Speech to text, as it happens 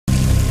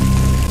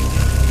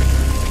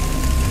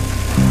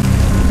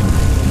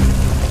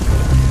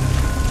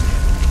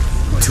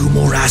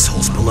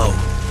assholes below.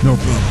 No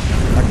problem.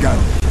 I got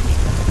it.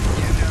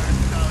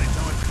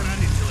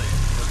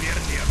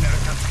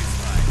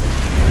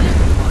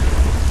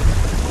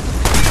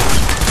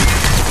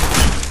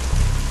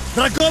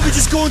 Dragovich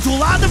is going to a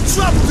lot of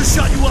trouble to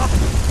shut you up!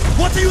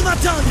 What are you not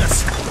telling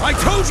us? I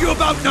told you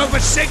about Nova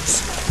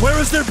 6! Where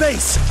is their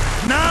base?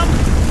 Nam?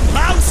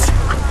 Laos?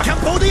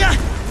 Cambodia?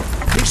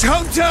 His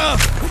home turf!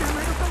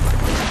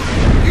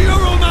 The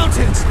Ural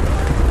Mountains!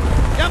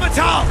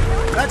 Yamatal!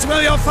 That's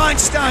where you'll find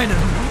Steiner.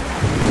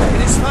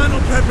 In his final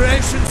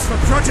preparations for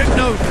Project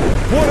Nova.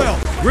 What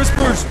else?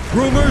 Whispers,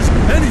 rumors,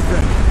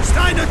 anything.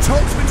 Steiner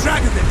talks with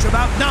Dragovich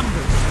about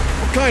numbers.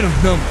 What kind of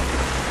number?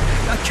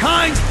 The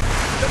kind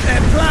that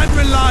their plan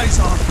relies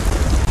on.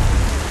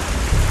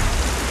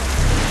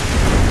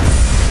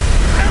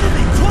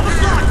 Enemy! 12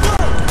 o'clock! Go!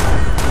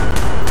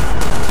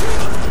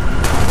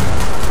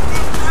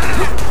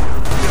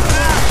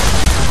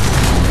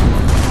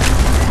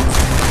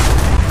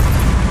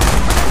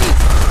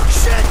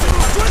 Shit!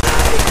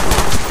 Grenade!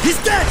 He's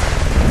dead!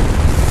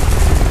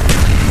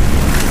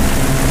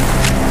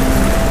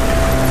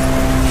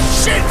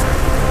 Shit!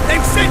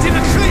 They've sent in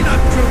a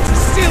cleanup crew to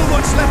steal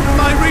what's left of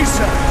my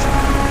research.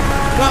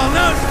 Well,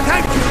 no,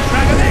 thank you,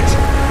 Dragovich.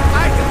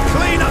 I can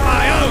clean up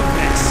my own.